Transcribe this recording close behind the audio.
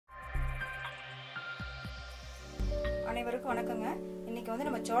அனைவருக்கும் வணக்கங்க. இன்னைக்கு வந்து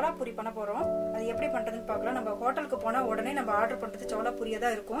நம்ம சோளா பூரி பண்ண போறோம். அது எப்படி பண்றதுன்னு பார்க்கலாம். நம்ம ஹோட்டலுக்கு போனா உடனே நம்ம ஆர்டர் பண்றது சோளா பூரியா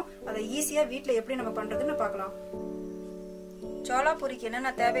தான் இருக்கும். அதை ஈஸியா வீட்ல எப்படி நம்ம பண்றதுன்னு பார்க்கலாம். சோளா பூரிக்கு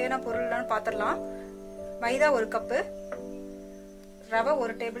என்னென்ன தேவையான பொருள்லாம் பார்த்துடலாம். மைதா 1 கப்பு, ரவை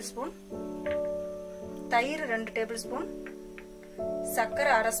 1 டேபிள் ஸ்பூன், தயிர் 2 டேபிள் ஸ்பூன்,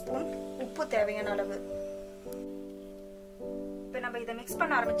 சர்க்கரை 1/2 ஸ்பூன், உப்பு தேவையான அளவு. இப்போ நம்ம இதை மிக்ஸ்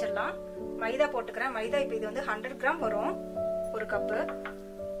பண்ண ஆரம்பிச்சிடலாம். மைதா போட்டுக்கிறேன். மைதா இப்போ இது வந்து 100 கிராம் வரும். 1 கப்பு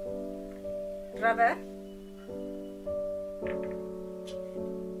ரவை,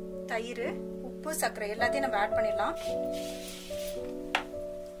 தயிர், உப்பு, சர்க்கரை எல்லாத்தையும் நம்ம ஆட் பண்ணிடலாம்.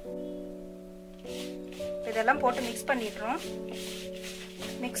 இதெல்லாம் போட்டு மிக்ஸ் பண்ணிடுறோம்.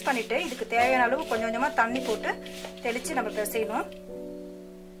 மிக்ஸ் பண்ணிட்டு இதுக்கு தேவையான அளவு கொஞ்சம் கொஞ்சமா தண்ணி போட்டு தெளிச்சு நம்ம பிசையணும்.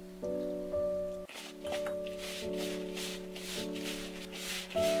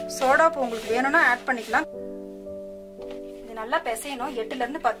 சோடா உப்பு உங்களுக்கு வேணும்னா ஆட் பண்ணிக்கலாம். இது நல்லா பிசையணும். 8ல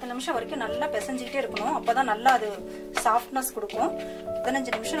இருந்து 10 நிமிஷம் வரைக்கும் நல்லா பிசைஞ்சிக்கிட்டே இருக்கணும். அப்பதான் நல்லா அது சாஃப்ட்னஸ் கொடுக்கும்.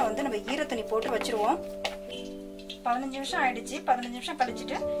 15 நிமிஷம் வந்து நம்ம ஈரத்துணி போட்டு வச்சிருவோம். 15 நிமிஷம் ஆயிடுச்சு. 15 நிமிஷம்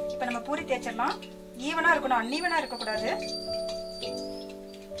கழிச்சிட்டு இப்ப நம்ம பூரி தேய்ச்சிடலாம். ஈவனா இருக்கணும், அன்ஈவனா இருக்கக்கூடாது.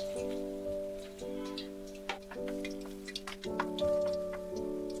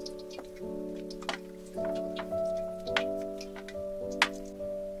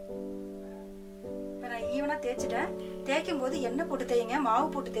 ஈவனா தேய்ச்சிட்டேன். தேய்க்கும் போது எண்ணெய் போட்டு தேய்ங்க, மாவு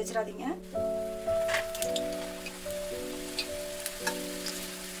போட்டு தேய்ச்சிடாதீங்க.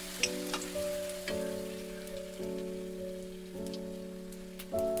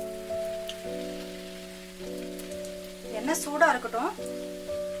 எண்ணெய் சூடா இருக்கட்டும்.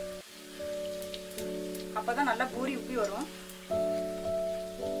 அப்பதான் நல்லா பூரி உப்பி வரும்.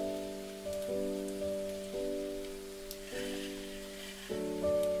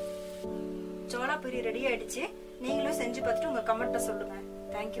 சோளா பூரி ரெடி ஆயிடுச்சு. நீங்களும் செஞ்சு பார்த்துட்டு உங்க கமெண்ட்ல சொல்லுங்க.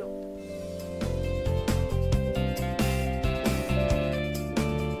 தேங்க்யூ.